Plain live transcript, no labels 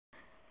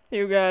Hey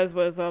you guys,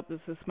 what's up?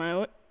 This is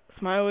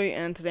Smiley,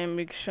 and today I'm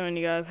going to be showing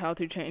you guys how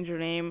to change your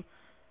name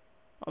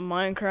on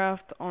Minecraft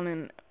on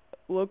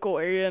a local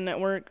area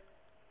network.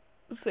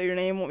 So your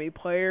name won't be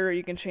player,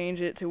 you can change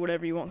it to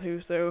whatever you want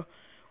to. So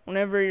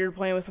whenever you're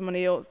playing with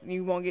somebody else,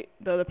 the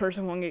other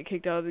person won't get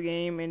kicked out of the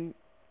game, and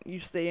you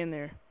stay in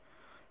there.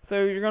 So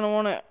you're going to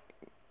want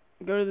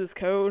to go to this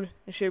code.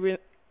 It should be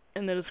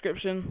in the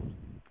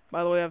description.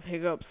 By the way, I have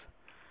hiccups.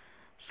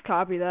 Just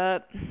copy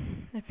that.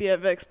 If you have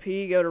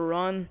XP, go to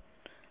run.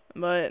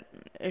 But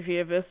if you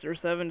have Vista or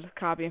 7, just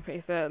copy and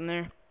paste that in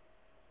there.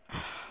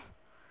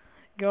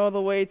 Go all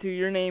the way to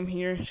your name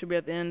here. Should be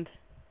at the end.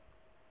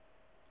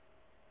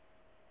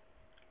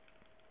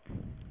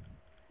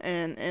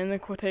 And in the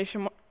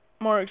quotation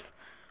marks,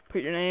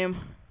 put your name.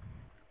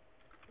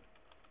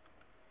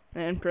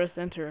 And press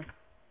enter.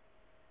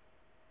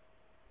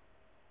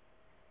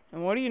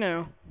 And what do you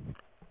know?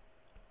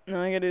 Now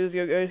all you gotta do is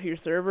go to your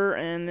server,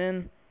 and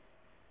then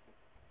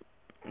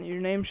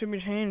your name should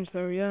be changed.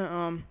 So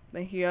yeah,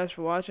 thank you guys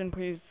for watching.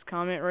 Please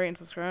comment, rate, and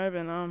subscribe,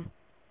 and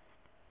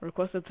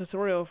request a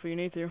tutorial if you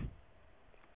need to.